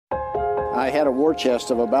I had a war chest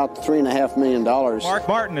of about $3.5 million. Mark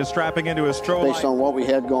Martin is strapping into his stroll. Based on what we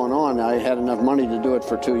had going on, I had enough money to do it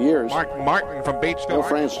for 2 years. Mark Martin from Beachville. Bill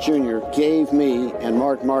France Jr. gave me and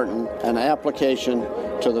Mark Martin an application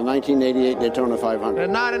to the 1988 Daytona 500.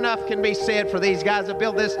 Not enough can be said for these guys to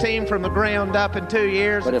build this team from the ground up in 2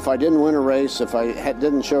 years. But if I didn't win a race, if I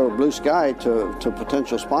didn't show blue sky to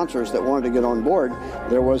potential sponsors that wanted to get on board,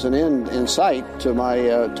 there was an end in sight to my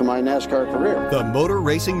NASCAR career. The Motor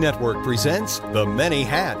Racing Network presents The Many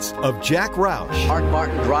Hats of Jack Roush. Mark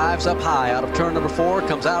Martin drives up high out of turn number 4,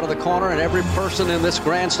 comes out of the corner, and every person in this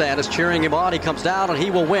grandstand is cheering him on. He comes down, and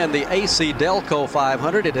he will win the AC Delco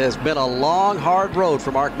 500. It has been a long, hard road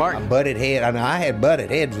for Mark Martin. I had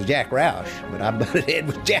butted heads with Jack Roush, but I butted heads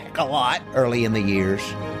with Jack a lot early in the years,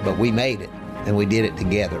 but we made it. And we did it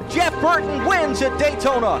together. Jeff Burton wins at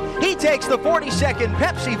Daytona. He takes the 42nd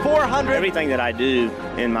Pepsi 400. Everything that I do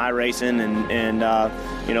in my racing and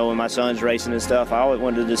when my son's racing and stuff,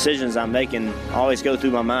 one of the decisions I'm making always go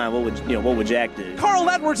through my mind. What would Jack do? Carl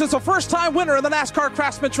Edwards is a first-time winner in the NASCAR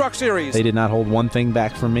Craftsman Truck Series. They did not hold one thing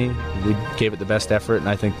back from me. We gave it the best effort, and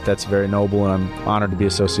I think that's very noble, and I'm honored to be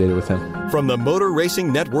associated with him. From the Motor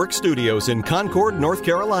Racing Network studios in Concord, North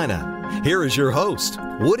Carolina, here is your host,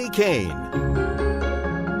 Woody Kane.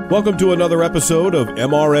 Welcome to another episode of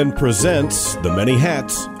MRN Presents The Many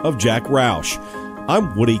Hats of Jack Roush.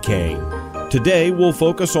 I'm Woody Kane. Today we'll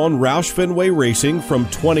focus on Roush Fenway Racing from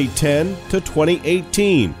 2010 to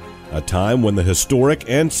 2018, a time when the historic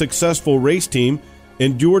and successful race team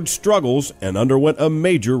endured struggles and underwent a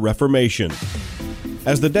major reformation.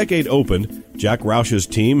 As the decade opened, Jack Roush's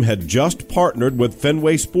team had just partnered with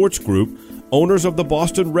Fenway Sports Group, owners of the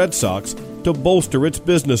Boston Red Sox, to bolster its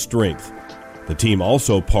business strength. The team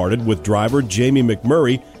also parted with driver Jamie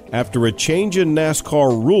McMurray after a change in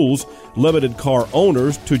NASCAR rules limited car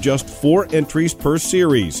owners to just 4 entries per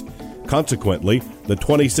series. Consequently, the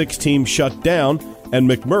 26 team shut down and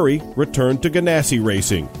McMurray returned to Ganassi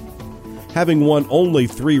Racing. Having won only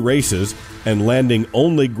 3 races and landing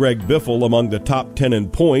only Greg Biffle among the top 10 in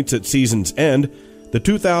points at season's end, the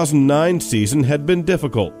 2009 season had been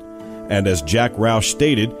difficult. And as Jack Roush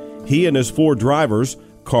stated, he and his 4 drivers,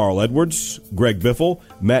 Carl Edwards, Greg Biffle,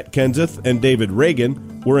 Matt Kenseth, and David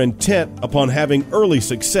Reagan, were intent upon having early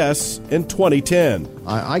success in 2010.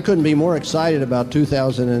 I couldn't be more excited about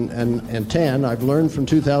 2010. I've learned from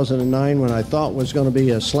 2009 when I thought was going to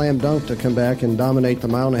be a slam dunk to come back and dominate the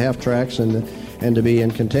mile-and-a-half tracks and to be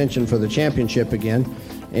in contention for the championship again,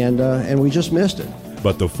 and we just missed it.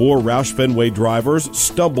 But the 4 Roush Fenway drivers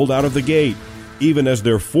stumbled out of the gate, even as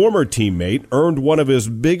their former teammate earned one of his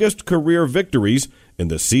biggest career victories in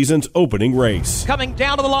the season's opening race. Coming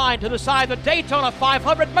down to the line to decide the Daytona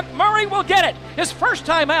 500, McMurray will get it. His first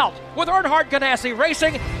time out with Earnhardt Ganassi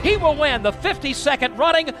Racing. He will win the 52nd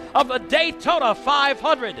running of the Daytona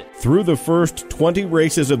 500. Through the first 20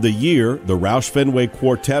 races of the year, the Roush Fenway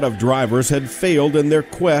quartet of drivers had failed in their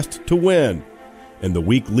quest to win. In the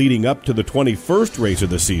week leading up to the 21st race of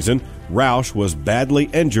the season, Roush was badly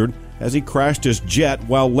injured as he crashed his jet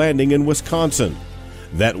while landing in Wisconsin.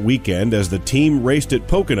 That weekend, as the team raced at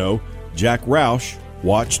Pocono, Jack Roush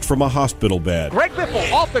watched from a hospital bed. Greg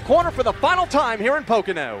Biffle off the corner for the final time here in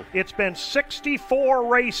Pocono. It's been 64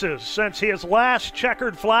 races since his last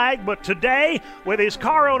checkered flag, but today, with his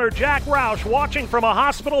car owner Jack Roush watching from a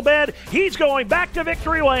hospital bed, he's going back to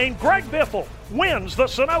victory lane. Greg Biffle wins the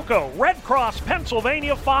Sunoco Red Cross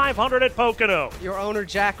Pennsylvania 500 at Pocono. Your owner,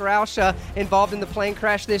 Jack Roush, involved in the plane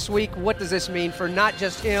crash this week. What does this mean for not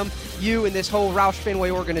just him, you, and this whole Roush Fenway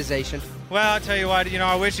organization? Well, I'll tell you what,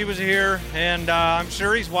 I wish he was here, and I'm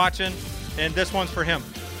sure he's watching, and this one's for him.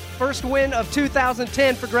 First win of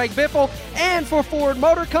 2010 for Greg Biffle, and for Ford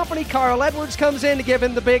Motor Company, Carl Edwards comes in to give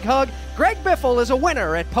him the big hug. Greg Biffle is a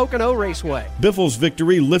winner at Pocono Raceway. Biffle's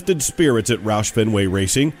victory lifted spirits at Roush Fenway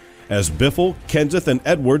Racing, as Biffle, Kenseth, and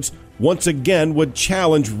Edwards once again would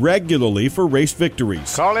challenge regularly for race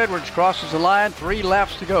victories. Carl Edwards crosses the line, 3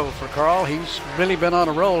 laps to go for Carl. He's really been on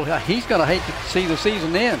a roll. He's going to hate to see the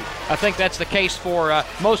season end. I think that's the case for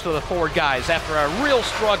most of the Ford guys. After a real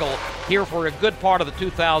struggle here for a good part of the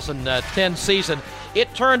 2010 season,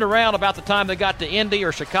 it turned around about the time they got to Indy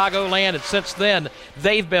or Chicagoland, and since then,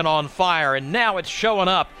 they've been on fire, and now it's showing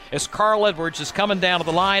up as Carl Edwards is coming down to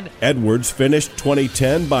the line. Edwards finished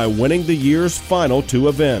 2010 by winning the year's final 2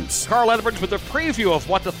 events. Carl Edwards with a preview of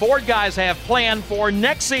what the Ford guys have planned for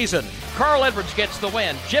next season. Carl Edwards gets the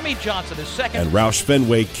win. Jimmy Johnson is second. And Roush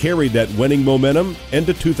Fenway carried that winning momentum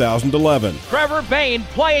into 2011. Trevor Bayne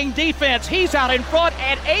playing defense. He's out in front,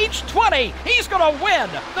 At age 20, he's going to win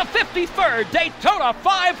the 53rd Daytona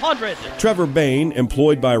 500. Trevor Bayne,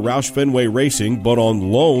 employed by Roush Fenway Racing but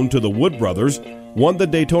on loan to the Wood brothers, won the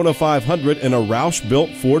Daytona 500 in a Roush-built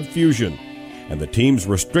Ford Fusion. And the team's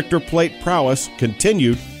restrictor plate prowess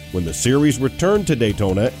continued when the series returned to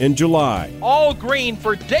Daytona in July. All green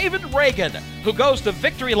for David Reagan, who goes to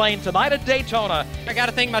victory lane tonight at Daytona. I got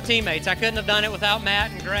to thank my teammates. I couldn't have done it without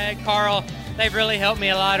Matt and Greg, Carl. They've really helped me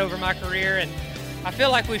a lot over my career, and I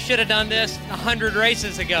feel like we should have done this 100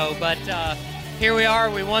 races ago, but here we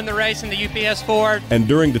are. We won the race in the UPS Ford. And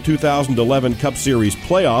during the 2011 Cup Series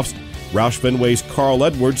playoffs, Roush Fenway's Carl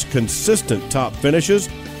Edwards' consistent top finishes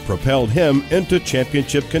propelled him into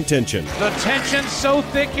championship contention. The tension's so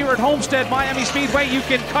thick here at Homestead Miami Speedway, you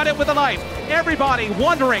can cut it with a knife. Everybody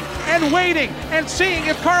wondering and waiting and seeing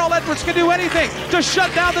if Carl Edwards can do anything to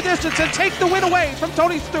shut down the distance and take the win away from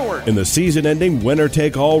Tony Stewart. In the season-ending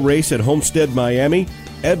winner-take-all race at Homestead Miami,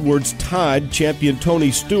 Edwards tied champion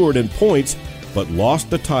Tony Stewart in points, but lost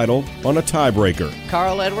the title on a tiebreaker.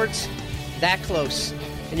 Carl Edwards, that close,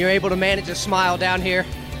 and you're able to manage a smile down here.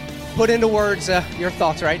 Put into words your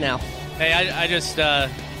thoughts right now. Hey, I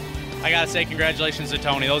got to say congratulations to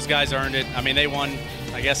Tony. Those guys earned it. I mean, they won,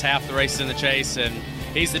 I guess, half the races in the chase, and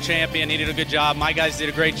he's the champion. He did a good job. My guys did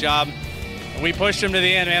a great job. We pushed him to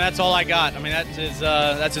the end, man. That's all I got. I mean,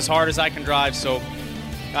 that's as hard as I can drive, so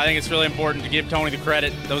I think it's really important to give Tony the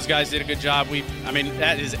credit. Those guys did a good job.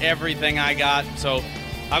 That is everything I got. So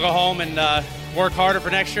I'll go home and work harder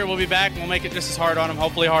for next year. We'll be back, and we'll make it just as hard on them,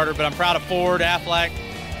 hopefully harder. But I'm proud of Ford, Aflac,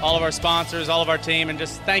 all of our sponsors, all of our team, and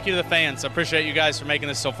just thank you to the fans. I appreciate you guys for making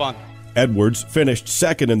this so fun. Edwards finished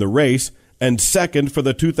second in the race and second for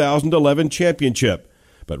the 2011 championship.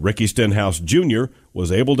 But Ricky Stenhouse Jr.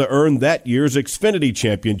 was able to earn that year's Xfinity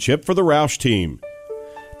championship for the Roush team.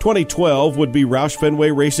 2012 would be Roush Fenway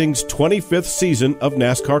Racing's 25th season of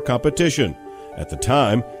NASCAR competition. At the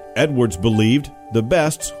time, Edwards believed the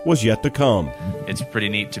best was yet to come. It's pretty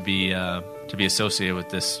neat to be associated with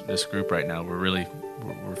this group right now. We're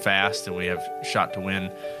fast, and we have shot to win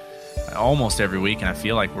almost every week, and I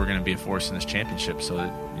feel like we're going to be a force in this championship, so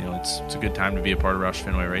that, it's a good time to be a part of Roush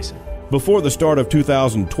Fenway Racing. Before the start of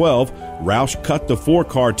 2012, Roush cut the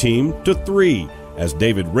 4-car team to 3 as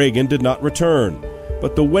David Reagan did not return.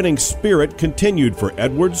 But the winning spirit continued for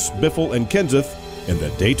Edwards, Biffle, and Kenseth in the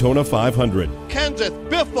Daytona 500. Kenseth,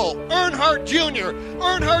 Biffle, Earnhardt Jr.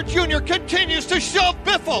 Earnhardt Jr. continues to shove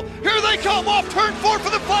Biffle. Here they come off turn 4 for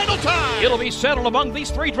the final time. It'll be settled among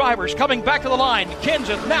these three drivers coming back to the line.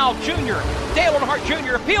 Kenseth now Jr. Dale Earnhardt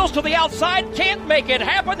Jr. appeals to the outside, can't make it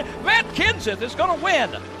happen. Matt Kenseth is going to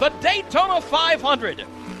win the Daytona 500.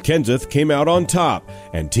 Kenseth came out on top,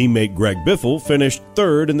 and teammate Greg Biffle finished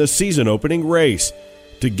third in the season-opening race.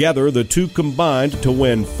 Together, the two combined to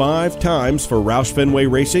win 5 times for Roush Fenway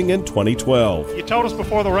Racing in 2012. You told us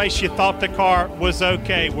before the race you thought the car was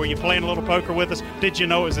okay. Were you playing a little poker with us? Did you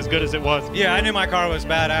know it was as good as it was? Yeah, I knew my car was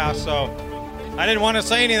badass, so I didn't want to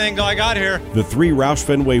say anything until I got here. The 3 Roush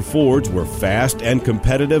Fenway Fords were fast and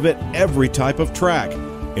competitive at every type of track,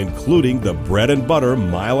 including the bread-and-butter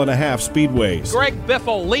mile-and-a-half speedways. Greg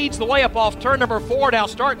Biffle leads the way up off turn number 4, now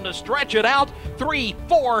starting to stretch it out.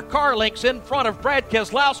 3-4 car lengths in front of Brad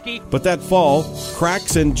Keselowski. But that fall,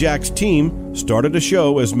 cracks in Jack's team started to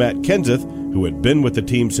show as Matt Kenseth, who had been with the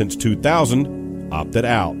team since 2000, opted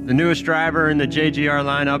out. The newest driver in the JGR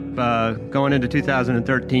lineup going into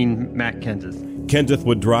 2013, Matt Kenseth. Kenseth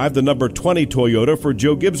would drive the number 20 Toyota for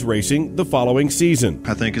Joe Gibbs Racing the following season.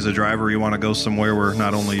 I think as a driver, you want to go somewhere where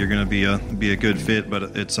not only you're going to be a good fit, but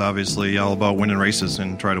it's obviously all about winning races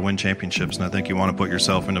and try to win championships. And I think you want to put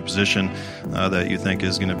yourself in a position that you think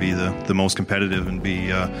is going to be the most competitive and be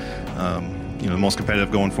the most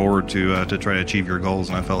competitive going forward to try to achieve your goals.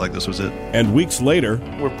 And I felt like this was it. And weeks later,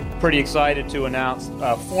 we're pretty excited to announce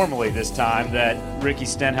formally this time that Ricky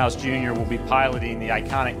Stenhouse Jr. will be piloting the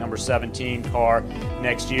iconic number 17 car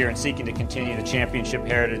next year and seeking to continue the championship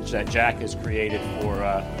heritage that Jack has created for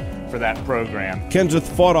that program. Kenseth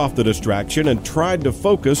fought off the distraction and tried to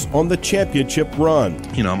focus on the championship run.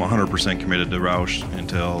 I'm 100% committed to Roush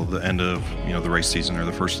until the end of the race season or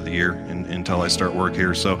the first of the year, until I start work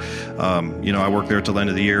here. So, I work there till the end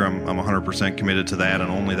of the year. I'm 100% committed to that and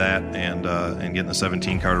only that, and getting the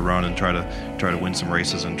 17 car to run and try to win some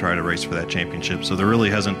races and try to race for that championship. So there really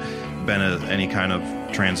hasn't been any kind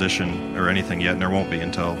of transition or anything yet, and there won't be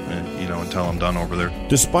until I'm done over there.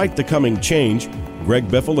 Despite the coming change, Greg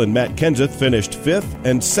Biffle and Matt Kenseth finished 5th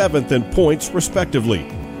and 7th in points respectively,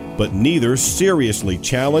 but neither seriously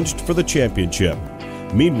challenged for the championship.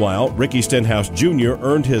 Meanwhile, Ricky Stenhouse Jr.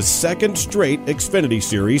 earned his 2nd straight Xfinity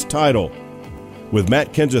Series title. With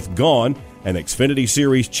Matt Kenseth gone, and Xfinity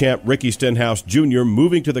Series champ Ricky Stenhouse Jr.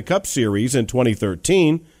 moving to the Cup Series in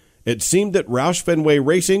 2013, it seemed that Roush Fenway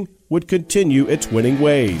Racing would continue its winning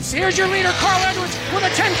ways. Here's your leader, Carl Edwards, with a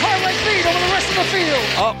 10-car length lead over the rest of the field.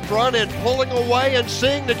 Up front and pulling away and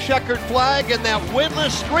seeing the checkered flag, and that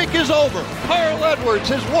winless streak is over. Carl Edwards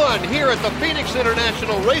has won here at the Phoenix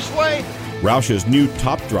International Raceway. Roush's new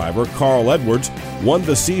top driver, Carl Edwards, won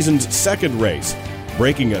the season's second race,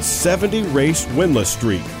 breaking a 70-race winless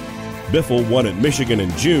streak. Biffle won at Michigan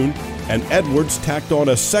in June, and Edwards tacked on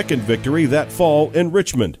a second victory that fall in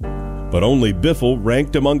Richmond. But only Biffle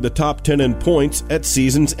ranked among the top 10 in points at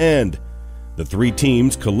season's end. The three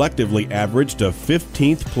teams collectively averaged a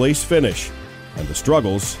 15th place finish, and the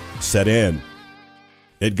struggles set in.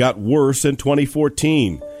 It got worse in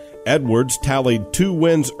 2014. Edwards tallied 2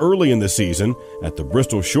 wins early in the season at the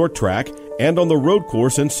Bristol Short Track and on the road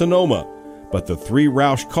course in Sonoma, but the 3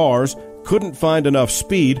 Roush cars couldn't find enough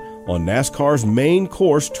speed on NASCAR's main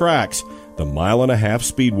course tracks, the 1.5 mile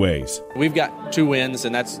speedways. We've got 2 wins,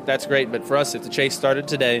 and that's great, but for us, if the chase started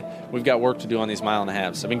today, we've got work to do on these 1.5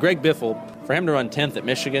 miles. I mean, Greg Biffle, for him to run 10th at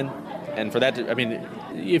Michigan, and for that to, I mean,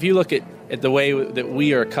 if you look at the way that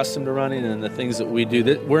we are accustomed to running and the things that we do,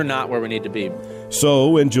 that we're not where we need to be.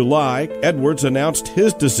 So, in July, Edwards announced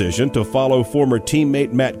his decision to follow former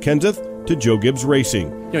teammate Matt Kenseth to Joe Gibbs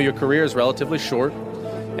Racing. You know, your career is relatively short,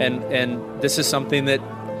 and this is something that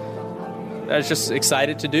I was just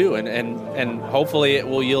excited to do, and hopefully it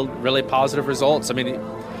will yield really positive results. I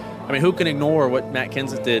mean, who can ignore what Matt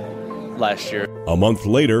Kenseth did last year? A month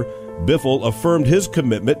later, Biffle affirmed his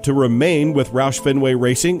commitment to remain with Roush Fenway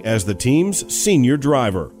Racing as the team's senior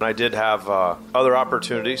driver. I did have other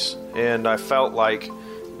opportunities, and I felt like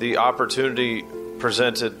the opportunity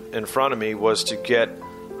presented in front of me was to get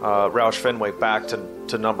Roush Fenway back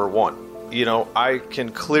to number 1. You know, I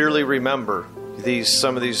can clearly remember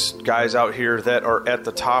some of these guys out here that are at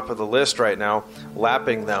the top of the list right now,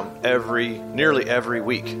 lapping them nearly every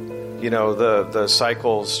week. You know, the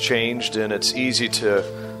cycle's changed, and it's easy to,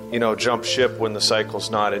 jump ship when the cycle's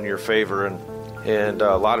not in your favor. And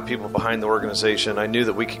a lot of people behind the organization, I knew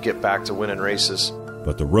that we could get back to winning races.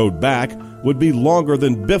 But the road back would be longer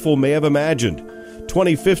than Biffle may have imagined.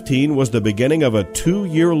 2015 was the beginning of a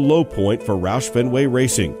 2-year low point for Roush Fenway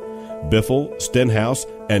Racing. Biffle, Stenhouse,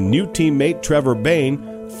 and new teammate Trevor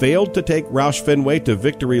Bayne failed to take Roush Fenway to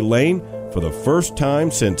victory lane for the first time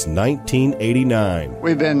since 1989.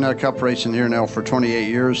 We've been cup racing here now for 28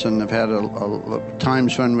 years and have had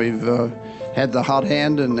times when we've had the hot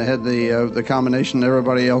hand and had the combination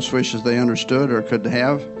everybody else wishes they understood or could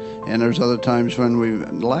have, and there's other times when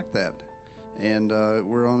we've lacked that. And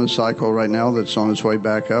we're on a cycle right now that's on its way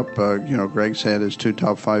back up. Greg's had his 2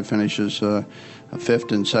 top 5 finishes,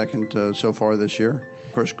 5th and 2nd so far this year.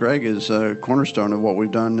 Of course, Greg is a cornerstone of what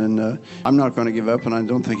we've done, and I'm not going to give up, and I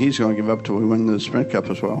don't think he's going to give up till we win the Sprint Cup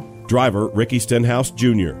as well. Driver Ricky Stenhouse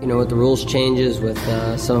Jr. With the rules changes, with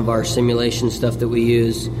some of our simulation stuff that we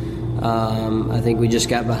use, I think we just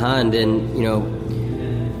got behind, and,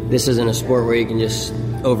 this isn't a sport where you can just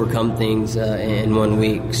overcome things in 1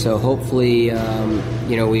 week. So hopefully,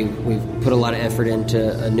 we've put a lot of effort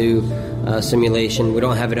into a new simulation. We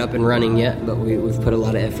don't have it up and running yet, but we've put a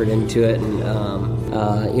lot of effort into it. And,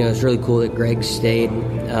 it's really cool that Greg stayed.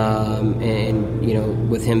 And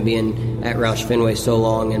with him being at Roush Fenway so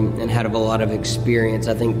long and had a lot of experience,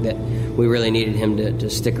 I think that we really needed him to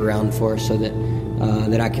stick around for us so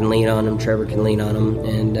that I can lean on him, Trevor can lean on him,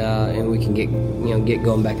 and we can get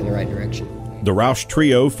going back in the right direction. The Roush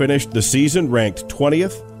trio finished the season ranked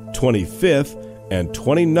 20th, 25th, and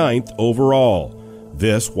 29th overall.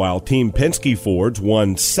 This while Team Penske Fords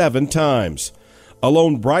won 7 times. A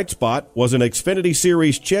lone bright spot was an Xfinity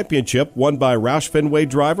Series championship won by Roush Fenway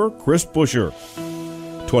driver Chris Buescher.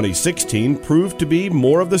 2016 proved to be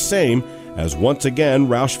more of the same, as once again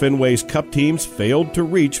Roush Fenway's Cup teams failed to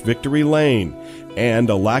reach victory lane, and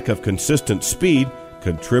a lack of consistent speed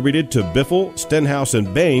contributed to Biffle, Stenhouse,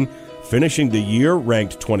 and Bayne finishing the year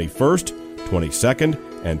ranked 21st, 22nd,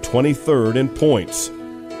 and 23rd in points.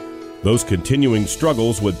 Those continuing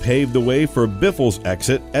struggles would pave the way for Biffle's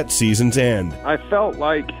exit at season's end. I felt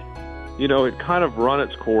like, it kind of run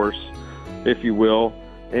its course, if you will,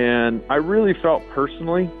 and I really felt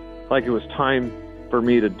personally like it was time for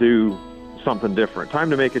me to do something different, time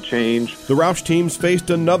to make a change. The Roush teams faced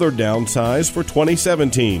another downsize for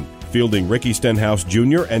 2017, fielding Ricky Stenhouse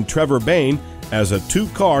Jr. and Trevor Bayne as a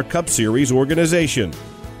 2-car Cup Series organization.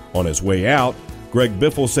 On his way out, Greg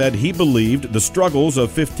Biffle said he believed the struggles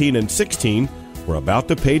of 15 and 16 were about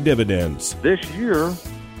to pay dividends. This year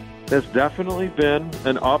has definitely been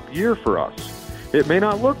an up year for us. It may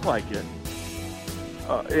not look like it,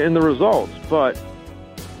 in the results, but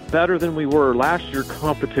better than we were last year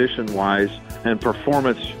competition-wise and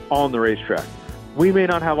performance on the racetrack. We may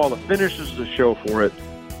not have all the finishes to show for it,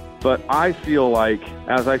 but I feel like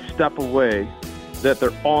as I step away that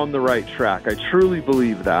they're on the right track. I truly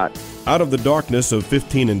believe that. Out of the darkness of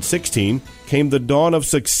 15 and 16 came the dawn of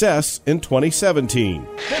success in 2017.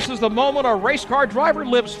 This is the moment a race car driver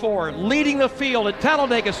lives for, leading the field at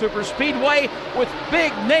Talladega Superspeedway with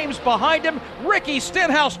big names behind him. Ricky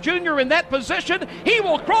Stenhouse Jr. in that position. He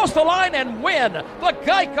will cross the line and win the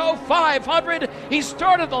Geico 500. He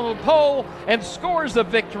started on the pole and scores the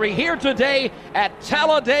victory here today at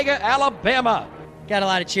Talladega, Alabama. Got a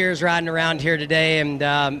lot of cheers riding around here today, and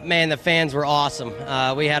man, the fans were awesome.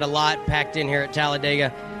 We had a lot packed in here at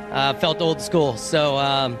Talladega. Felt old school. So,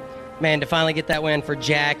 man, to finally get that win for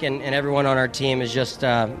Jack and everyone on our team is just,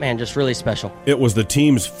 just really special. It was the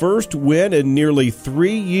team's first win in nearly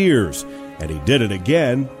 3 years, and he did it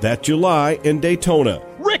again that July in Daytona.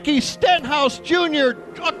 Ricky Stenhouse Jr.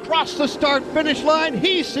 across the start-finish line.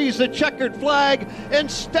 He sees the checkered flag, and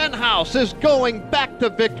Stenhouse is going back to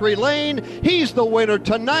victory lane. He's the winner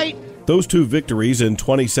tonight. Those 2 victories in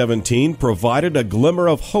 2017 provided a glimmer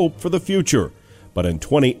of hope for the future. But in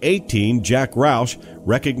 2018, Jack Roush,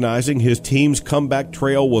 recognizing his team's comeback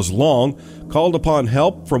trail was long, called upon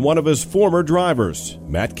help from one of his former drivers,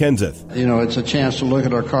 Matt Kenseth. You know, it's a chance to look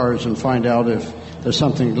at our cars and find out if there's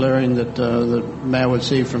something glaring that Matt would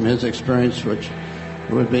see from his experience, which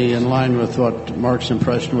would be in line with what Mark's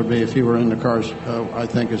impression would be if he were in the cars, I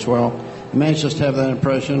think, as well. I'm anxious to have that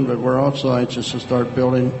impression, but we're also anxious to start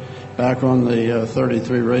building back on the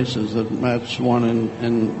 33 races that Matt's won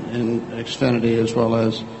in Xfinity as well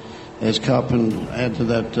as Cup, and add to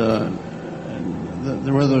that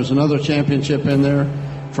whether there's another championship in there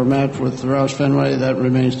for Matt with Roush Fenway, that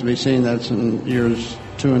remains to be seen. That's in years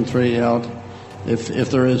 2 and 3 out. If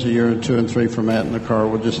there is a year 2 and 3 for Matt in the car,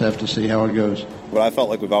 we'll just have to see how it goes. But I felt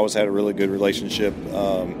like we've always had a really good relationship.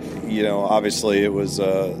 Obviously it was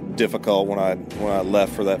difficult when I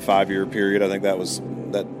left for that 5-year period. I think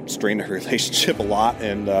that strained our relationship a lot,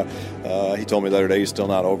 and he told me the other day he's still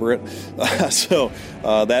not over it. So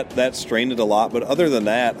that strained it a lot. But other than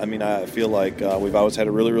that, I mean, I feel like we've always had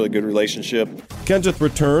a really, really good relationship. Kenseth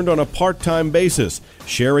returned on a part-time basis,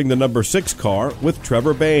 sharing the number 6 car with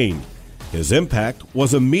Trevor Bayne. His impact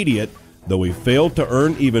was immediate, though he failed to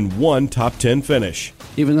earn even one top 10 finish.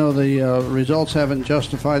 Even though the results haven't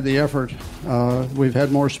justified the effort, we've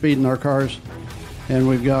had more speed in our cars, and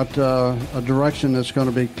we've got a direction that's going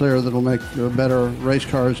to be clear that'll make better race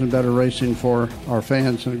cars and better racing for our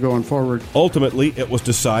fans going forward. Ultimately, it was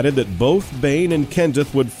decided that both Bayne and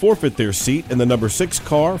Kenseth would forfeit their seat in the number 6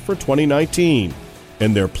 car for 2019.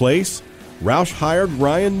 In their place, Roush hired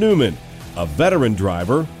Ryan Newman, a veteran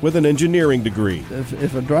driver with an engineering degree.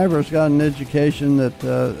 If a driver's got an education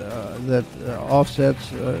that offsets,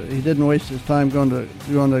 he didn't waste his time going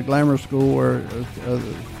to glamour school or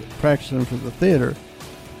practicing for the theater.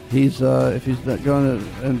 If he's not going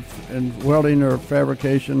to in welding or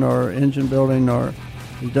fabrication or engine building, or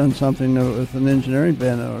he's done something with an engineering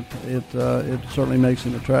bent, it certainly makes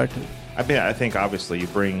him attractive. I think obviously you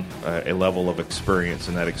bring a level of experience,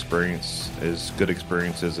 and that experience is good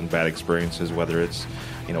experiences and bad experiences, whether it's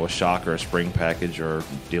a shock or a spring package, or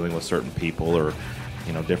dealing with certain people, or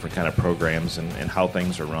different kind of programs and how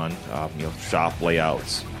things are run, shop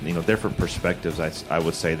layouts, different perspectives. I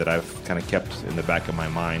would say that I've kind of kept in the back of my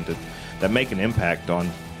mind that make an impact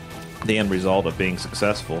on the end result of being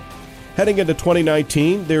successful. Heading into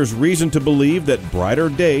 2019, there's reason to believe that brighter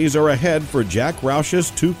days are ahead for Jack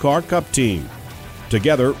Roush's 2-car Cup team.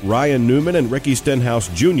 Together, Ryan Newman and Ricky Stenhouse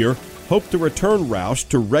Jr. hope to return Roush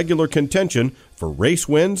to regular contention for race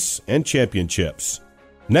wins and championships.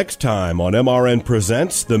 Next time on MRN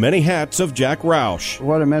Presents The Many Hats of Jack Roush.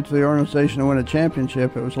 What it meant to the organization to win a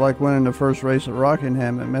championship, it was like winning the first race at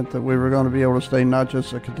Rockingham. It meant that we were going to be able to stay not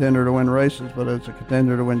just a contender to win races, but as a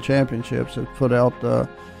contender to win championships. It put out a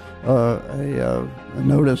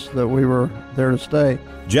notice that we were there to stay.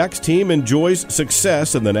 Jack's team enjoys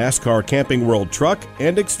success in the NASCAR Camping World Truck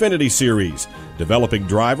and Xfinity Series, developing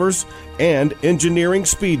drivers and engineering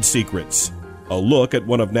speed secrets. A look at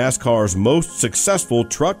one of NASCAR's most successful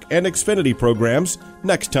truck and Xfinity programs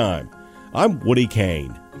next time. I'm Woody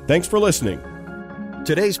Kane. Thanks for listening.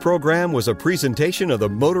 Today's program was a presentation of the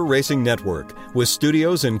Motor Racing Network with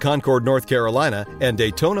studios in Concord, North Carolina and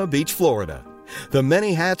Daytona Beach, Florida. The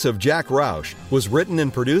Many Hats of Jack Roush was written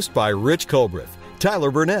and produced by Rich Colbreth,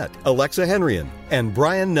 Tyler Burnett, Alexa Henrian, and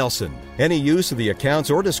Brian Nelson. Any use of the accounts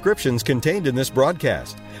or descriptions contained in this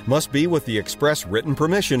broadcast must be with the express written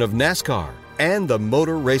permission of NASCAR and the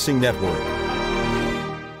Motor Racing Network.